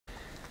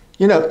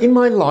You know, in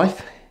my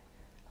life,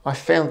 I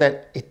found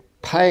that it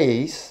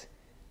pays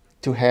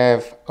to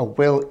have a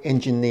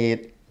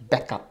well-engineered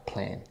backup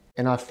plan.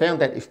 And I found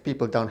that if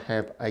people don't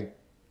have a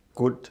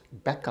good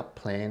backup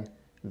plan,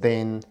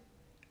 then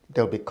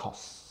there'll be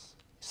costs,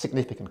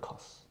 significant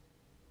costs.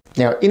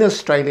 Now, in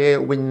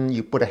Australia, when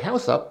you put a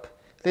house up,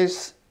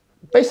 there's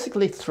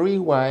basically three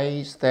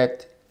ways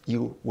that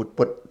you would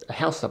put a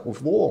house up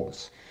with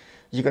walls.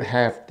 You could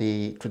have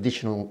the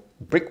traditional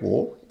brick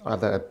wall,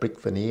 either a brick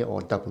veneer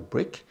or double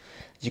brick.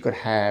 You could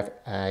have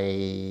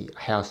a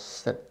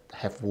house that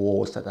have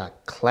walls that are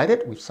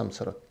cladded with some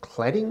sort of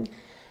cladding.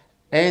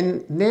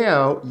 And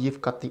now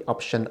you've got the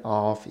option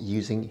of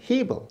using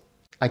Hebel.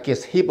 I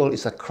guess Hebel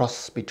is a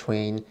cross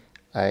between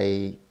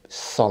a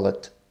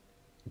solid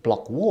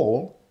block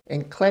wall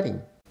and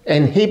cladding.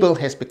 And Hebel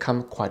has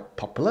become quite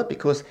popular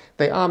because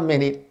there are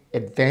many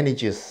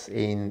advantages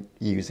in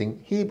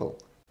using Hebel.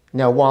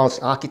 Now,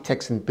 whilst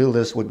architects and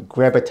builders would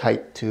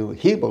gravitate to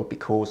Hebel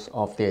because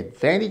of the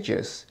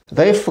advantages,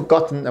 they've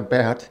forgotten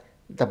about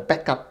the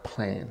backup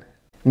plan.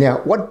 Now,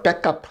 what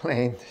backup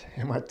plan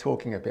am I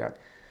talking about?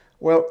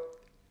 Well,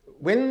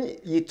 when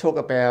you talk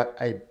about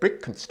a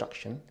brick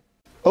construction,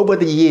 over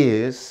the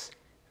years,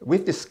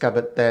 we've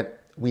discovered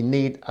that we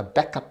need a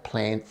backup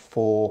plan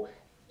for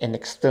an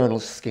external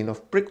skin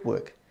of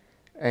brickwork.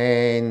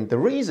 And the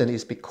reason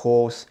is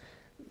because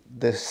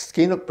the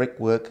skin of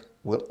brickwork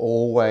will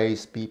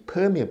always be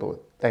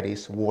permeable. That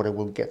is, water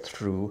will get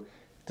through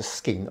the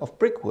skin of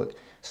brickwork.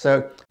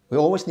 So we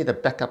always need a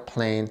backup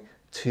plan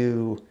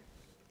to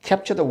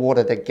capture the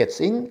water that gets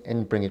in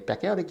and bring it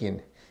back out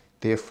again.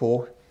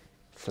 Therefore,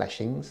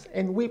 flashings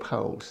and weep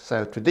holes.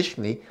 So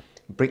traditionally,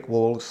 brick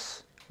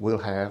walls will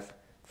have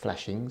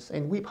flashings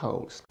and weep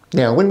holes.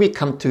 Now, when we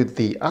come to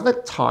the other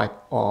type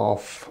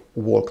of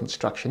wall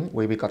construction,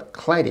 where we got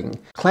cladding,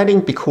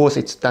 cladding, because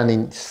it's done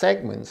in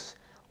segments,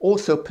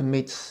 also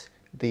permits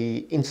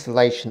the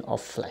installation of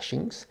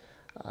flashings.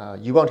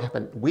 You won't have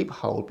a weep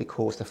hole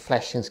because the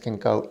flashings can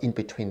go in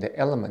between the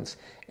elements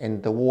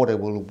and the water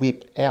will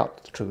weep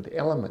out through the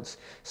elements.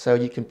 So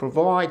you can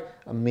provide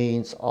a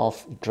means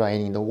of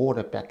draining the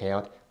water back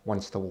out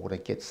once the water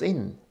gets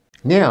in.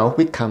 Now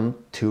we come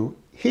to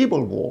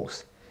Hebel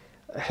walls.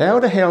 How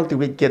the hell do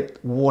we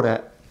get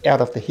water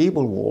out of the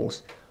Hebel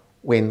walls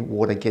when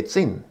water gets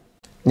in?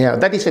 Now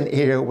that is an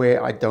area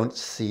where I don't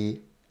see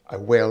a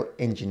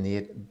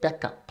well-engineered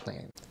backup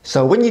plan.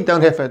 So when you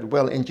don't have a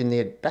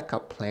well-engineered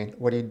backup plan,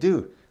 what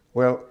do?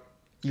 Well,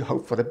 you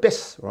hope for the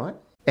best, right?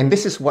 And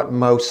this is what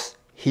most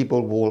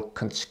Hebel wall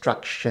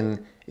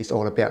construction is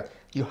all about.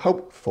 You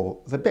hope for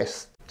the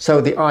best. So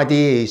the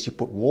idea is you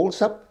put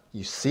walls up,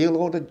 you seal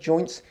all the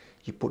joints,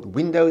 you put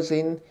windows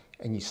in,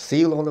 and you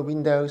seal all the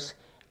windows,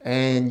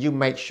 and you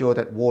make sure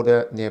that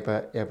water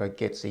never ever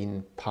gets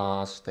in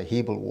past the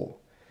Hebel wall,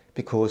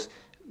 because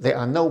there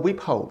are no weep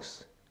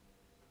holes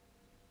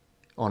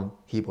on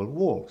Hebel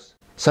walls.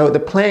 So the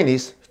plan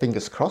is,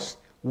 fingers crossed,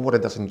 water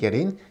doesn't get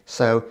in,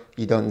 so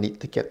you don't need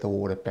to get the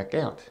water back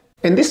out.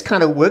 And this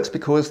kind of works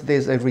because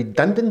there's a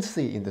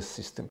redundancy in the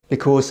system.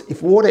 Because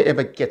if water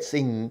ever gets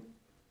in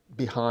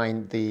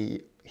behind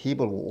the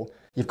Hebel wall,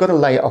 you've got a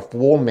layer of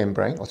wall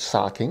membrane or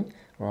sarking,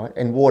 right?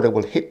 And water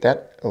will hit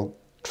that, it'll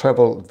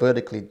travel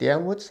vertically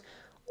downwards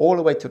all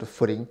the way to the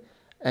footing,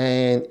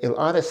 and it'll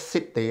either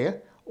sit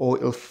there or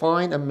it'll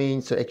find a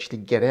means to actually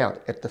get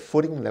out at the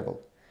footing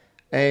level.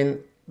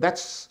 And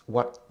that's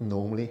what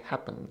normally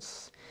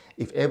happens.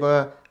 If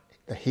ever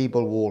the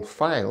Hebel wall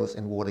fails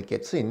and water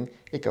gets in,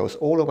 it goes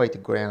all the way to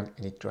ground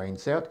and it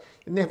drains out.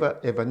 You never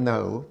ever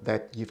know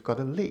that you've got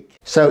a leak.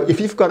 So if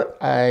you've got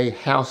a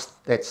house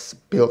that's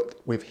built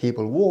with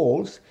Hebel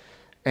walls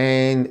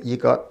and you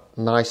got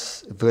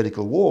nice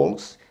vertical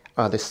walls,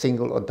 either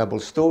single or double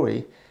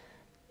story,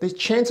 the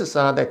chances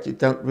are that you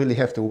don't really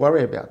have to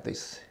worry about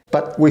this.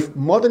 But with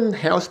modern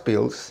house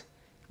builds,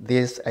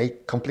 there's a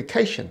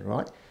complication,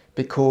 right?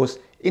 Because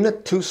in a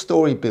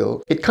two-story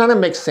build, it kind of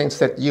makes sense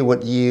that you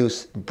would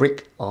use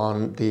brick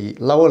on the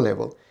lower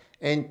level.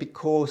 And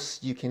because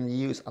you can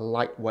use a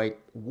lightweight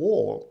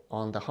wall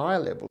on the higher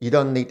level, you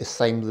don't need the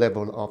same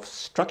level of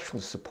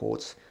structural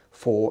supports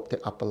for the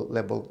upper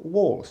level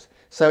walls.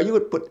 So you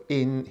would put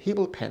in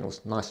Hebel panels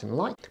nice and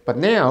light. But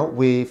now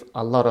with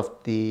a lot of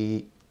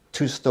the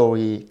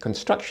two-story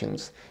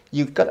constructions,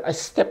 you've got a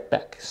step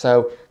back.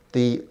 So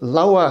the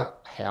lower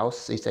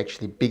house is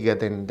actually bigger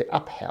than the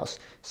up house,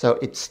 so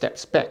it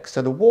steps back.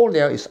 So the wall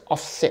now is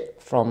offset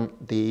from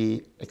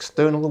the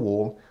external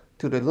wall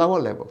to the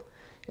lower level.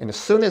 And as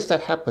soon as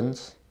that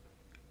happens,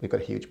 we've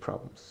got huge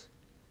problems.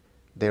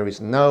 There is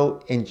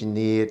no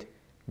engineered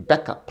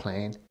backup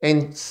plan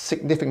and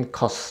significant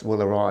costs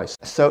will arise.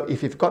 So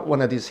if you've got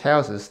one of these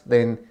houses,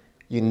 then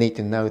you need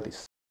to know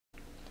this.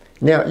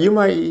 Now you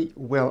may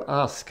well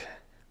ask,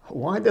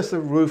 why does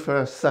a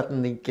roofer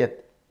suddenly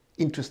get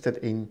interested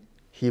in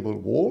Hebel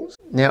walls?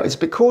 Now it's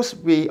because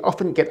we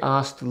often get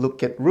asked to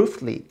look at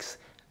roof leaks,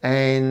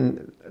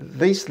 and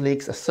these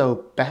leaks are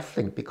so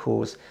baffling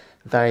because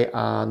they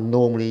are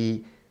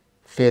normally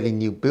fairly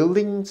new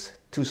buildings,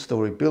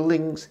 two-story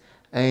buildings,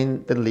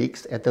 and the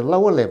leaks at the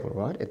lower level,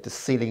 right? At the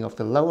ceiling of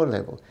the lower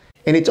level.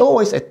 And it's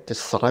always at the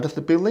side of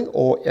the building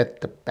or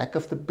at the back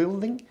of the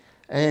building.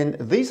 And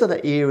these are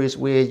the areas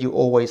where you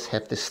always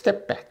have the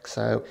step back.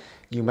 So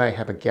you may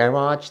have a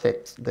garage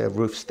that the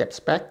roof steps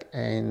back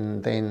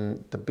and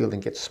then the building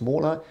gets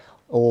smaller,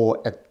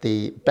 or at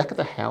the back of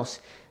the house,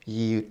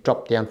 you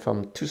drop down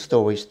from 2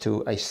 stories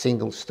to a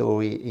single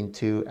story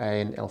into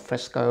an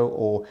alfresco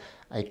or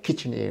a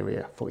kitchen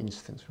area, for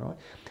instance, right?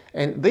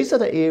 And these are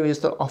the areas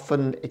that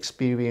often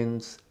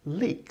experience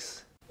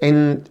leaks.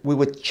 And we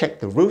would check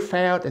the roof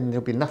out and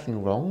there'll be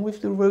nothing wrong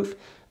with the roof.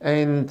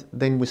 And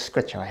then we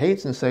scratch our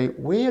heads and say,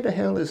 where the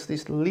hell is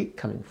this leak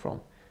coming from?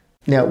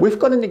 Now, we've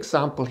got an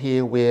example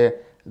here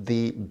where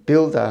the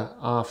builder,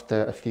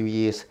 after a few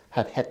years,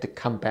 have had to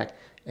come back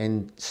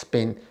and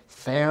spend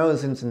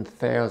thousands and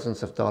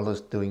thousands of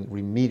dollars doing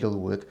remedial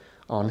work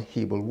on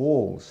Hebel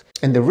walls.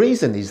 And the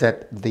reason is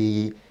that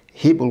the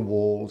Hebel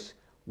walls,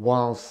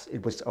 whilst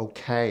it was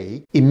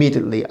okay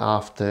immediately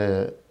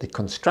after the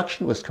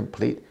construction was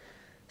complete,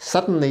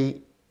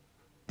 suddenly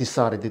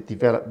decided to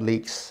develop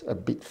leaks a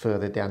bit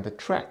further down the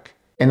track.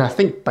 And I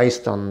think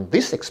based on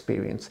this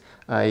experience,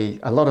 a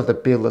lot of the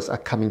builders are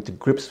coming to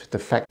grips with the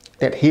fact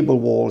that Hebel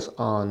walls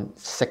on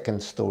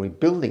second-story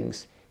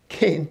buildings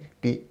can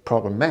be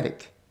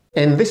problematic.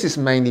 And this is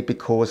mainly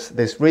because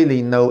there's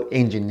really no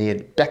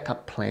engineered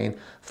backup plan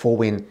for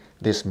when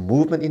there's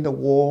movement in the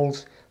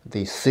walls,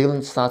 the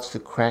ceiling starts to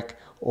crack,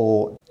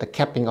 or the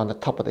capping on the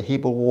top of the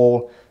Hebel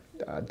wall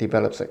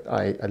develops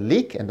a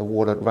leak and the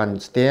water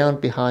runs down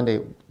behind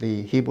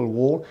the Hebel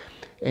wall.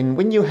 And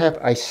when you have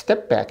a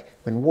step back,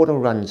 when water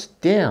runs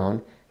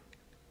down,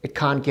 it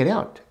can't get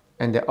out.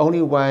 And the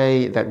only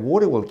way that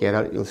water will get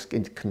out is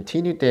to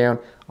continue down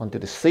onto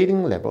the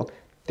ceiling level,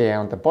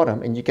 down the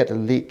bottom, and you get a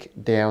leak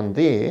down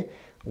there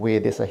where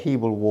there's a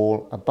Hebel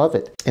wall above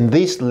it. And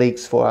these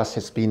leaks for us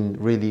has been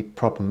really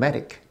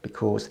problematic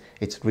because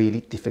it's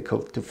really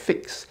difficult to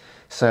fix.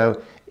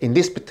 So in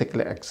this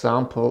particular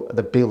example,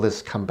 the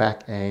builders come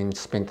back and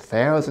spend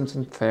thousands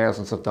and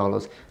thousands of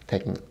dollars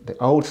taking the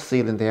old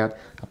sealant out,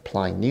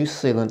 applying new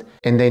sealant,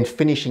 and then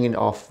finishing it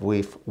off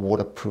with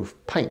waterproof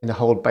paint. And the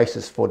whole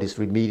basis for this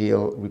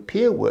remedial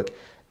repair work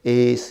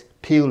is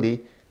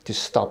purely to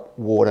stop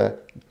water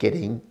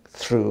getting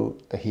through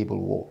the Hebel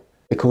wall,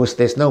 because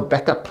there's no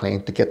backup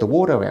plan to get the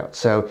water out.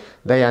 So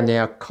they are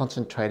now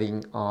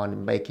concentrating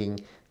on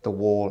making the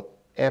wall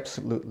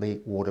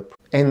absolutely waterproof.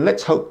 And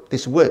let's hope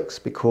this works,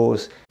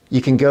 because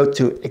you can go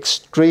to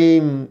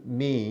extreme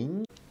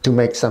means to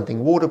make something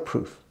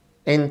waterproof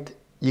and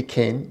you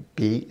can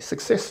be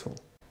successful.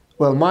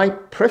 Well, my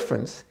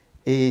preference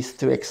is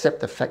to accept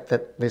the fact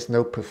that there's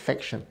no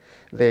perfection.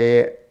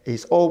 There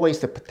is always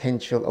the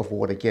potential of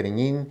water getting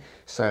in,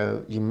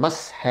 so you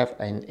must have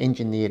an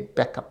engineered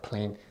backup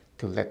plan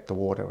to let the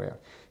water out.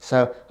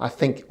 So I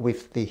think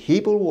with the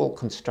Hebel wall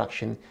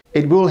construction,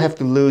 it will have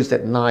to lose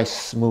that nice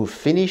smooth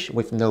finish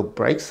with no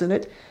breaks in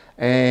it,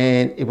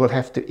 and it will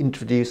have to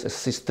introduce a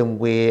system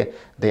where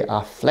there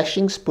are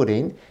flashings put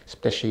in,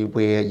 especially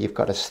where you've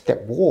got a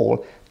step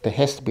wall. There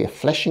has to be a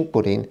flashing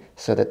put in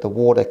so that the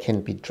water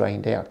can be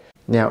drained out.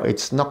 Now,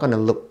 it's not going to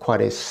look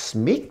quite as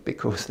smooth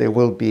because there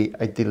will be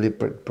a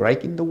deliberate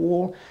break in the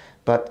wall,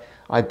 but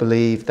I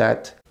believe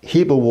that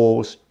Hebel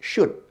walls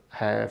should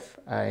have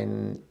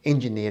an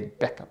engineered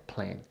backup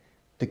plan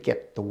to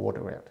get the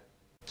water out.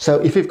 So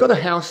if you've got a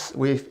house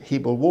with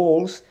Hebel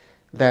walls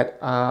that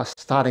are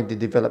starting to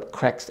develop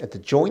cracks at the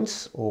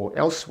joints or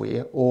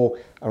elsewhere or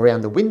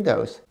around the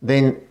windows,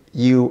 then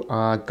you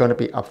are going to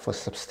be up for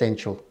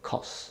substantial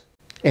costs.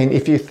 And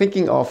if you're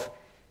thinking of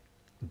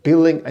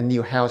building a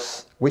new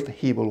house with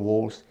Hebel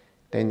walls,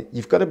 then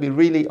you've got to be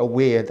really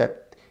aware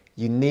that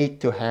you need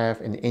to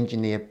have an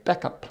engineered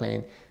backup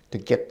plan to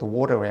get the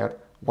water out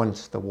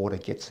once the water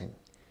gets in.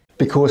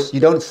 Because you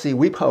don't see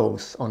weep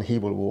holes on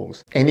Hebel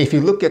walls. And if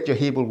you look at your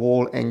Hebel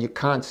wall and you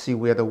can't see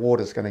where the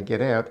water is going to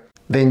get out,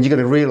 then you're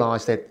going to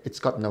realize that it's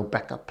got no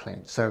backup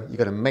plan. So you've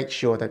got to make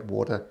sure that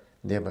water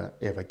never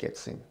ever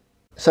gets in.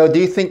 So do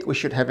you think we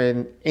should have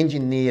an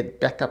engineered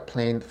backup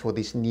plan for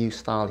these new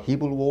style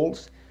Hebel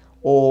walls,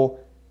 or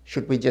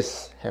should we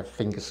just have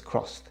fingers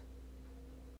crossed?